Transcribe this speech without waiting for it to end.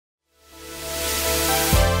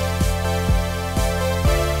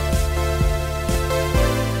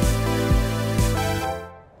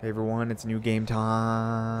on. It's new game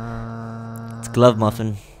time. It's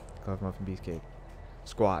GloveMuffin. GloveMuffin Beastcake.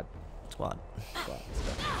 Squad. Squad. Squad.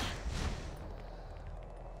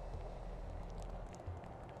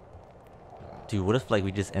 Dude, what if like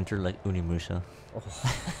we just enter like Unimusha? Oh.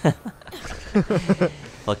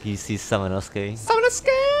 Fuck, you see Samanosuke? Samanosuke!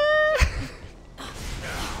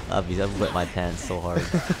 I've wet my pants so hard. I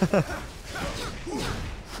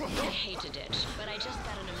hate to ditch, but I just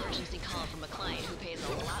got an emergency call from a client who pays a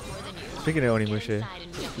lot more than you. Speaking of Onimusha,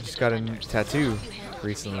 you just got a tattoo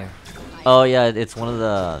recently. Oh yeah, it's one of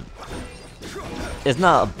the. It's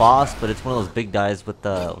not a boss, but it's one of those big guys with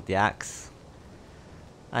the axe.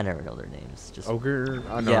 I never know their names. Just ogre.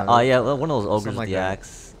 Oh, yeah, no, yeah, one of those ogres like with the that.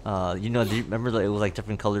 axe. You know, do you remember that it was like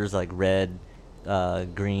different colors, like red,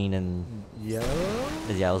 green, and yellow?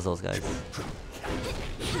 yeah, it was those guys.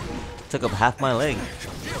 Took up half my leg.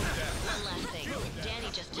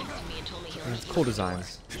 Cool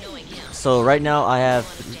designs. So right now I have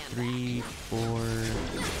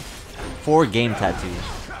 4 game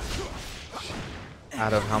tattoos.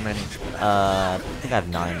 Out of how many? I think I have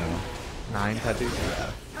 9 more. 9 tattoos?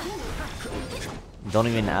 Don't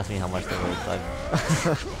even ask me how much they're worth. I'm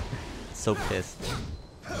so pissed.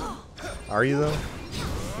 Are you though?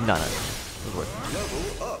 No, it's worth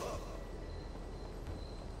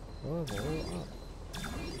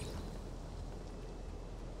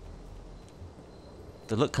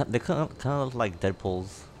it. They kind of look like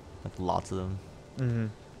Deadpools, like lots of them. Mm-hmm.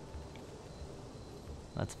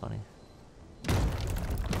 That's funny.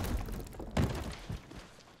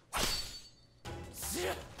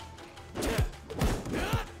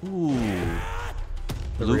 Ooh.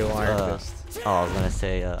 The Luke, real Iron Fist. Oh, I was gonna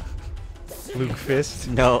say Luke Fist.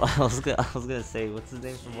 No, I was gonna say what's his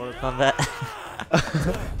name from Mortal Kombat.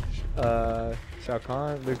 Shao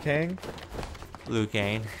Kahn, Liu Kang. Liu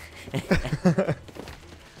Kang.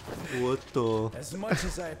 What the? As much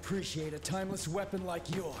as I appreciate a timeless weapon like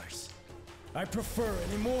yours, I prefer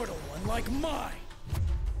an immortal one like mine.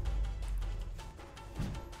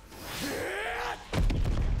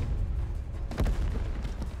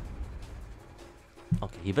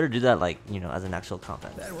 Okay, you better do that like, you know, as an actual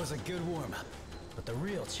combat. That was a good warm-up, but the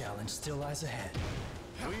real challenge still lies ahead.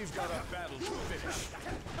 We've got a battle to finish.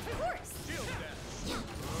 Of course.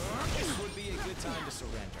 This would be a good time to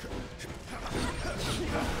surrender.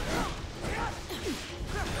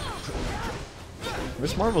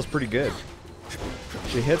 Miss Marvel's pretty good.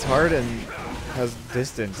 She hits hard and has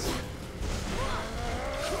distance.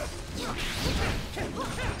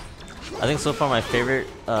 I think so far my favorite,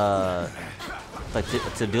 like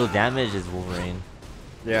to deal damage is Wolverine.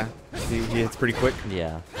 Yeah, he hits pretty quick.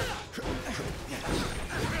 Yeah.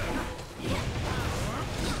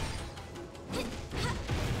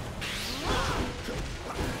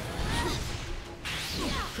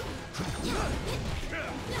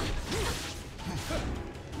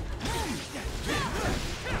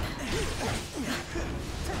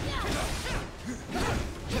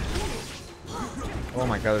 Oh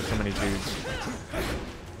my god, there's so many dudes.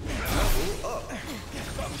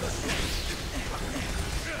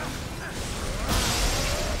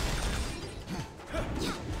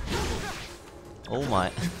 Oh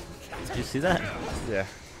my. Did you see that? Yeah.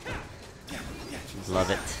 Love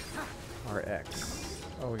it. RX.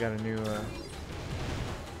 Oh, we got a new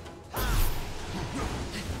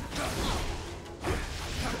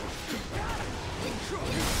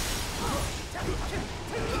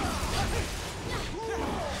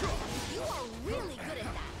You are really good at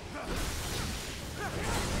that.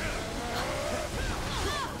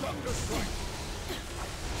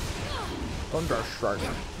 Thunder Strike.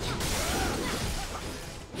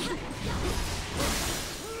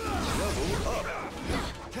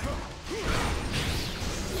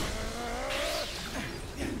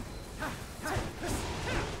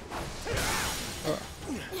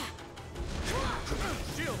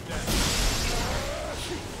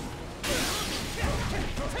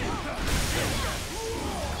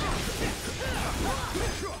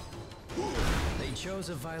 They chose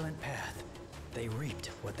a violent path. They reaped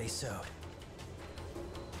what they sowed.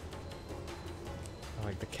 I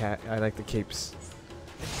like the cat. I like the capes.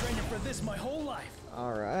 Been training for this my whole life.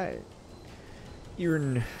 All right.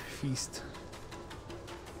 Iron Feast.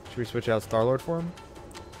 Should we switch out Star-Lord for him?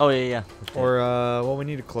 Oh yeah, yeah. Or well, we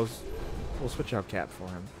need to close. We'll switch out Cap for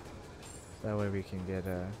him. That way we can get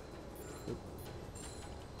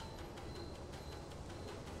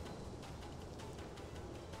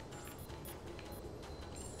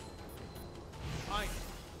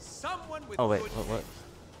Someone with Oh wait, good what?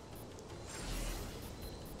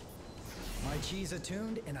 My cheese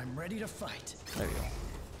attuned and I'm ready to fight. There you go.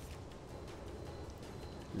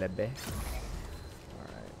 Lebe.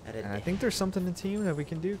 Alright. And I think there's something in team that we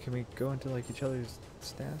can do. Can we go into like each other's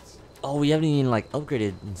stats? Oh, we haven't even like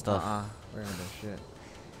upgraded and stuff. We're gonna do shit.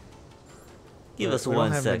 Give us we 1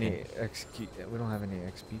 don't have second. we don't have any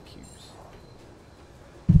XP cubes.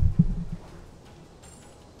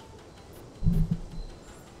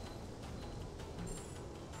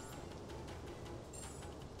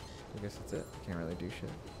 I guess that's it. Can't really do shit.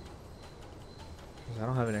 'Cause I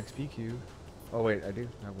don't have an XP cube. Oh wait, I do.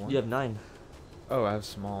 I have one. You have 9. Oh, I have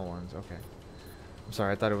small ones. Okay. I'm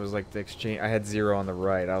sorry. I thought it was like the exchange. I had 0 on the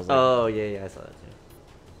right. I was like. Oh yeah, I saw that too.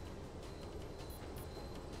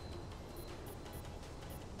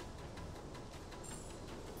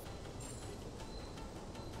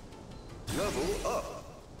 Level up.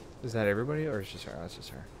 Is that everybody or is just her? Oh, that's just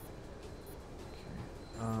her.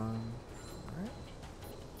 Okay. Alright.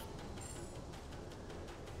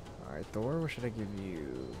 Alright, Thor, what should I give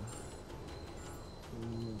you?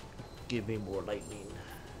 Give me more lightning.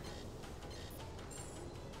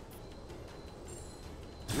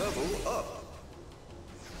 Level up.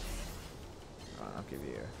 I'll give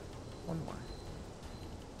you one more.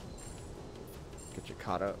 Get you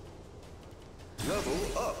caught up.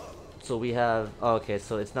 Level up. So we have. Oh, okay,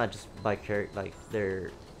 so it's not just by like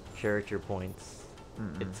their character points.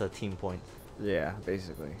 It's a team point. Yeah,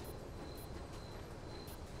 basically.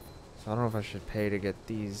 So I don't know if I should pay to get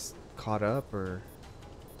these caught up or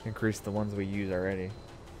increase the ones we use already.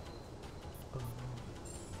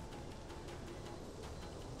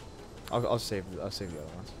 I'll save the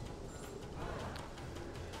other ones.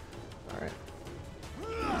 All right.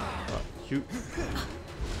 Shoot.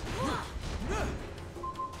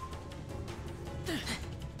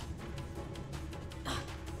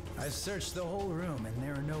 I've searched the whole room and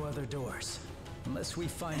there are no other doors. Unless we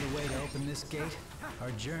find a way to open this gate,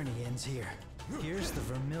 our journey ends here. Here's the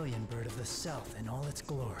Vermilion Bird of the South in all its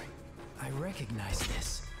glory. I recognize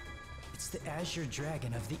this. It's the Azure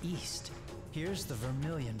Dragon of the East. Here's the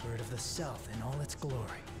Vermilion Bird of the South in all its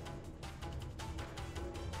glory.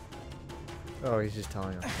 Oh, he's just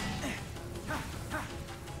telling him.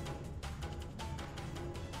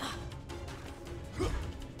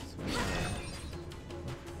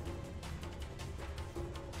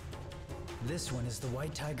 This one is the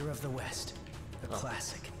White Tiger of the West, the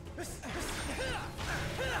classic.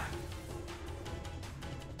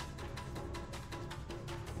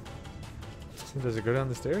 Does it go down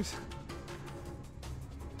the stairs?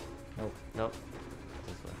 Nope. Nope.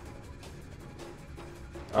 This way.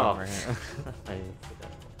 Oh, Oh. right. I didn't see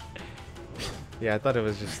that. Yeah, I thought it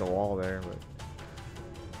was just the wall there, but.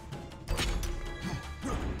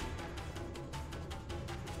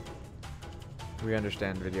 We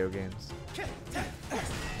understand video games.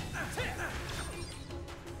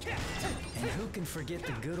 And who can forget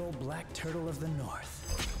the good old black turtle of the north?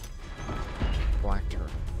 Black turtle.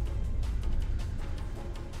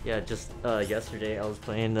 Yeah, just yesterday I was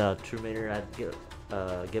playing True Mater. I had to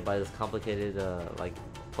get by this complicated like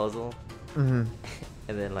puzzle, Mm-hmm.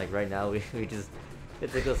 and then like right now we just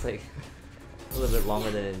it took us like a little bit longer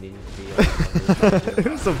than it needed to be.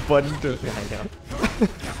 There's a button to. Yeah, I know.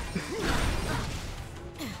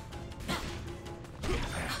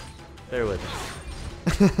 Bear with us.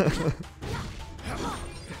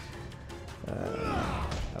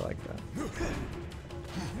 I like that.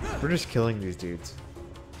 We're just killing these dudes.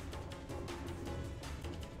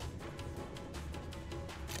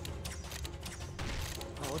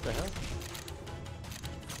 Oh, what the hell?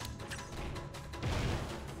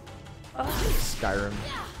 Skyrim.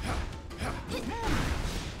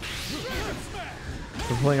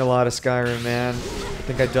 Been playing a lot of Skyrim, man. I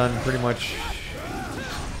think I've done pretty much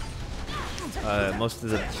most of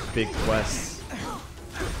the big quests.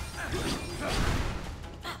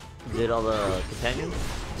 You did all the companions?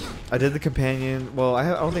 I did the companion. Well, I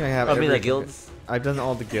don't think I have. I mean, every the guilds? I've done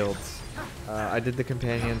all the guilds. I did the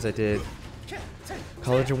companions. I did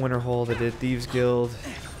College of Winterhold. I did Thieves Guild.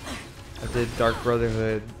 I did Dark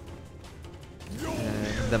Brotherhood.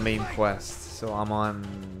 And the main quest. So I'm on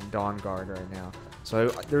Dawn Guard right now. So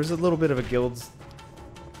there's a little bit of a guilds,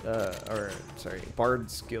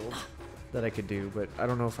 Bard's Guild that I could do, but I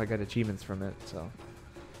don't know if I got achievements from it. So,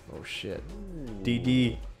 oh shit,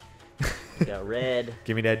 DD. You got red.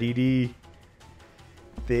 Give me that DD.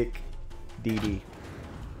 Thick DD.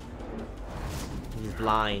 He's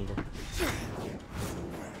blind.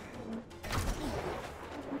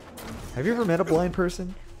 Have you ever met a blind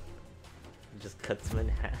person? He just cuts him in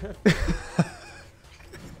half.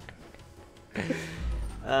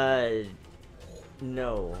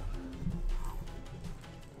 No.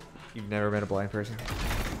 You've never met a blind person?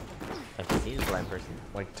 I've seen a blind person.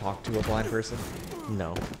 Like talk to a blind person?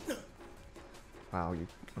 No. Wow, you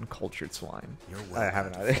uncultured swine. You're I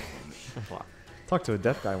haven't either. Wow. Talked to a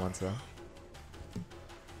deaf guy once though.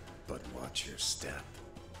 But watch your step.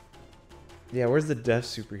 Yeah, where's the deaf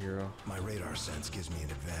superhero? My radar sense gives me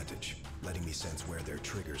an advantage, letting me sense where their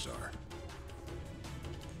triggers are.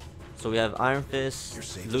 So we have Iron Your Fist,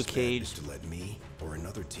 safest Luke bet Cage, is to let me or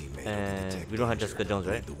another teammate and detect we don't have danger Jessica Jones,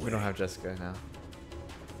 and right? lead the We don't way. have Jessica now.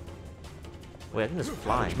 Wait, I can just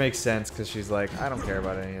fly. Which makes sense because she's like, I don't care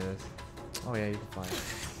about any of this. Oh yeah, you can fly.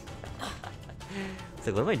 It's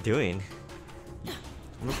like, what am I doing?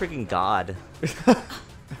 I'm a freaking god.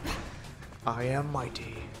 I am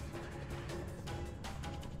mighty.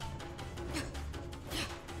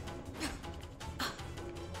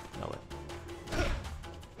 No way.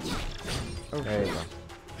 Okay.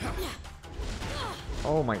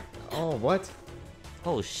 Oh my. Oh, what?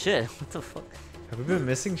 Oh shit! What the fuck? Have we been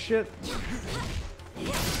missing shit?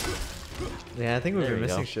 Yeah, I think we've There been we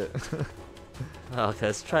go. missing shit. Oh, okay,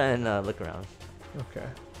 let's try and look around. Okay.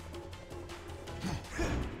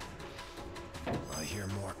 I hear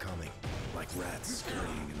more coming, like rats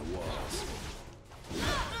scurrying in the walls.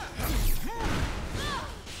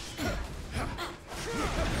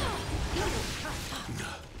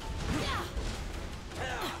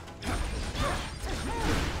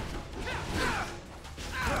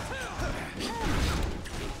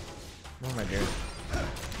 What am I doing?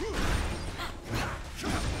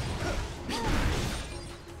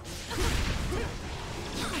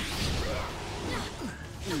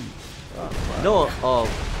 No. Oh.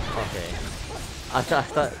 Okay. I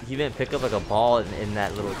thought you meant pick up like a ball in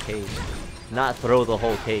that little case, not throw the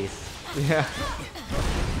whole case. Yeah.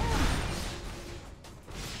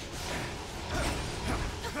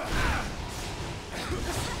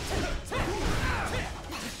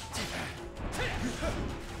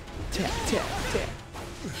 Tap, tap, tap.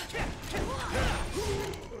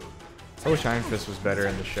 I wish Iron Fist was better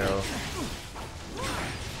in the show.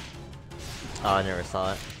 Oh, I never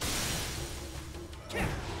saw it.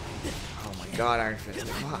 Oh my god, Iron Fist.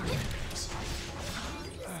 Fuck.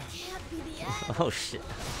 Oh shit.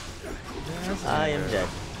 I am dead.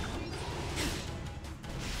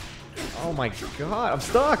 Oh my god, I'm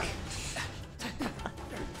stuck!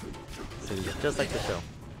 So just like the show.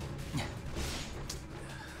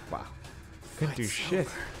 Wow. Couldn't do shit.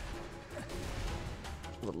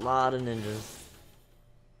 A lot of ninjas.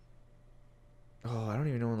 Oh, I don't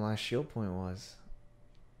even know when the last shield point was.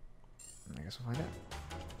 I guess we'll find out.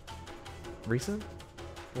 Recent?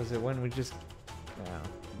 Was it when we just... Yeah.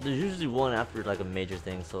 There's usually one after like a major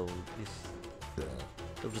thing, so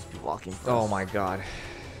they'll just be walking. Oh my god.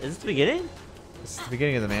 Is this the beginning? It's the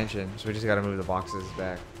beginning of the mansion, so we just gotta move the boxes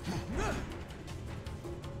back. God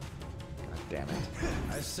damn it.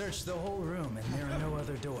 I've searched the whole room and there are no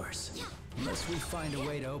other doors. Unless we find a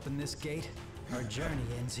way to open this gate, our journey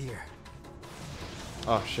ends here.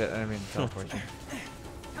 Oh shit, I didn't mean to teleport you.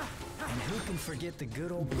 And who can forget the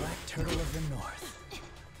good old black turtle of the north?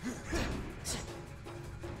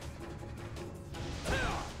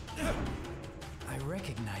 I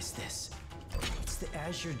recognize this. It's the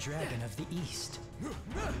Azure Dragon of the East.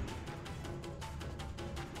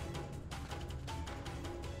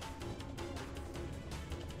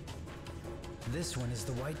 This one is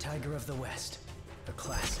the White Tiger of the West, a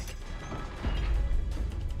classic.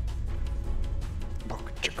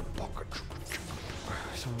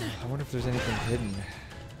 So, I wonder if there's anything hidden.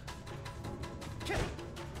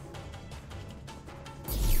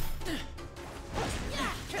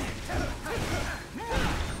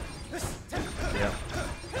 Yeah.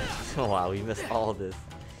 Oh wow, we missed all of this.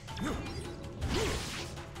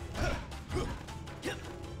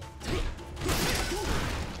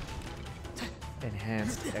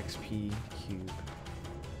 Enhanced XP cube.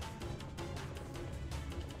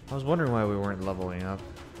 I was wondering why we weren't leveling up.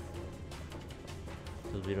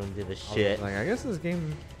 Because we don't give a I was shit. like, I guess this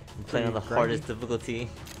game. I'm playing on the pretty hardest grindy. difficulty.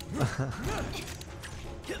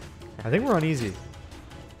 I think we're on easy.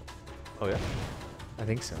 Oh yeah? I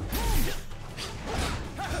think so.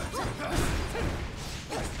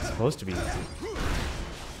 It's supposed to be easy.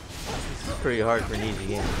 This is pretty hard for an easy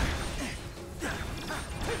game.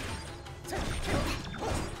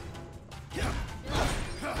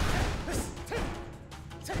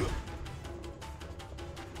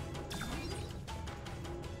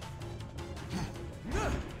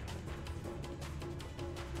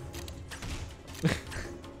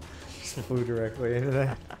 Just flew directly into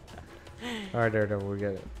that. Alright, Daredevil, we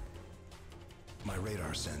get it. My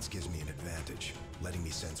radar sense gives me an advantage, letting me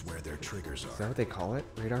sense where their triggers Is that are. what they call it?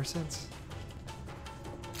 Radar sense?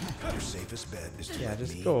 Your safest bet is to Yeah, let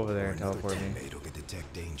just me go over there or and another teleport me. teammate who can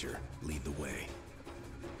detect danger lead the way.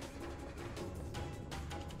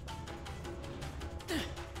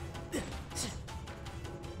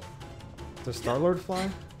 Does Star-Lord fly?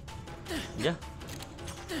 Yeah.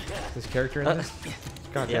 This character in this?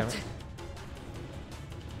 God damn it.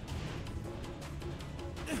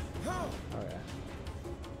 Oh yeah.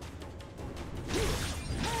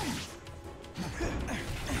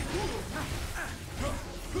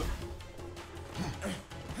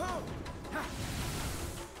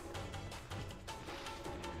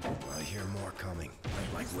 I hear more coming,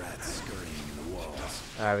 like rats scurrying in the walls.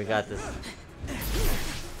 Alright, we got this.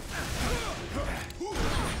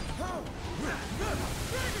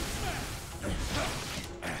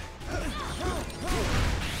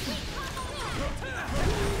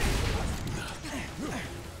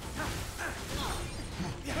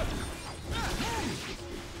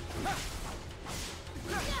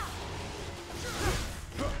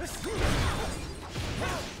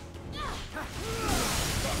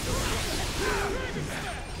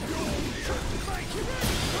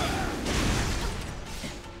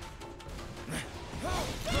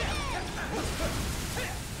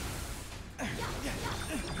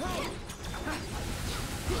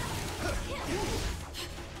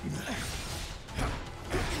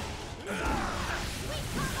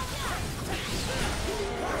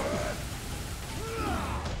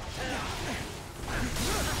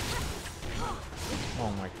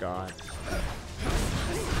 Oh my god.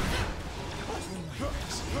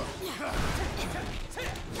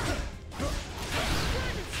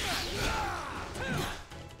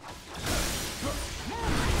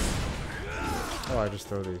 Oh, I just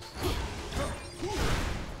throw these.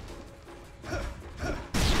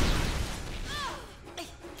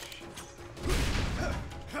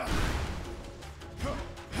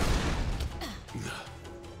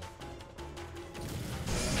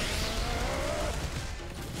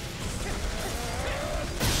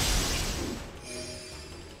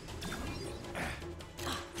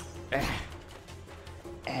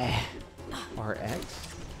 RX?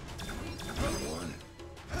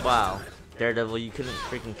 Wow. Daredevil, you couldn't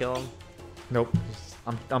freaking kill him? Nope.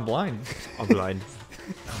 I'm blind. I'm blind.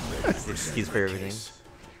 Excuse for everything.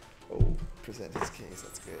 Oh, present his case.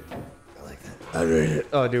 That's good. I like that. I read it.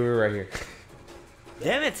 Oh, dude, we're right here.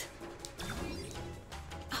 Damn it!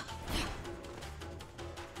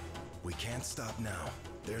 We can't stop now.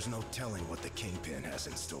 There's no telling what the Kingpin has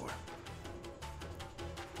in store.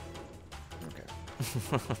 Okay.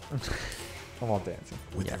 I'm all dancing.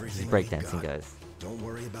 With Yeah, this is everything breakdancing, we've got, guys. don't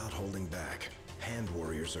worry about holding back. Hand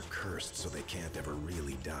warriors are cursed, so they can't ever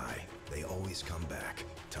really die. They always come back,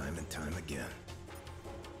 time and time again.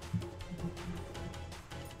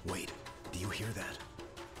 Wait, do you hear that?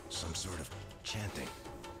 Some sort of chanting.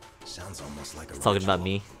 Sounds almost like a It's talking about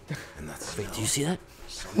ritual. me. And that's Wait, do you see that?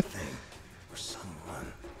 something or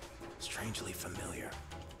someone strangely familiar.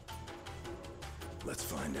 Let's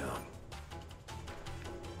find out.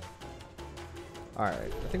 Alright,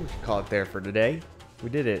 I think we should call it there for today. We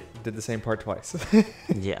did it. Did the same part twice.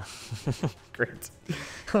 Yeah. Great.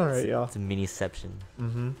 Alright, y'all. It's a mini-ception.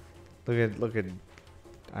 Mm-hmm. Look at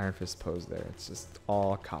Iron Fist pose there. It's just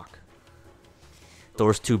all cock.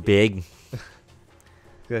 Door's too big.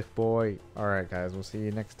 Good boy. Alright, guys. We'll see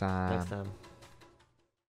you next time. Next time.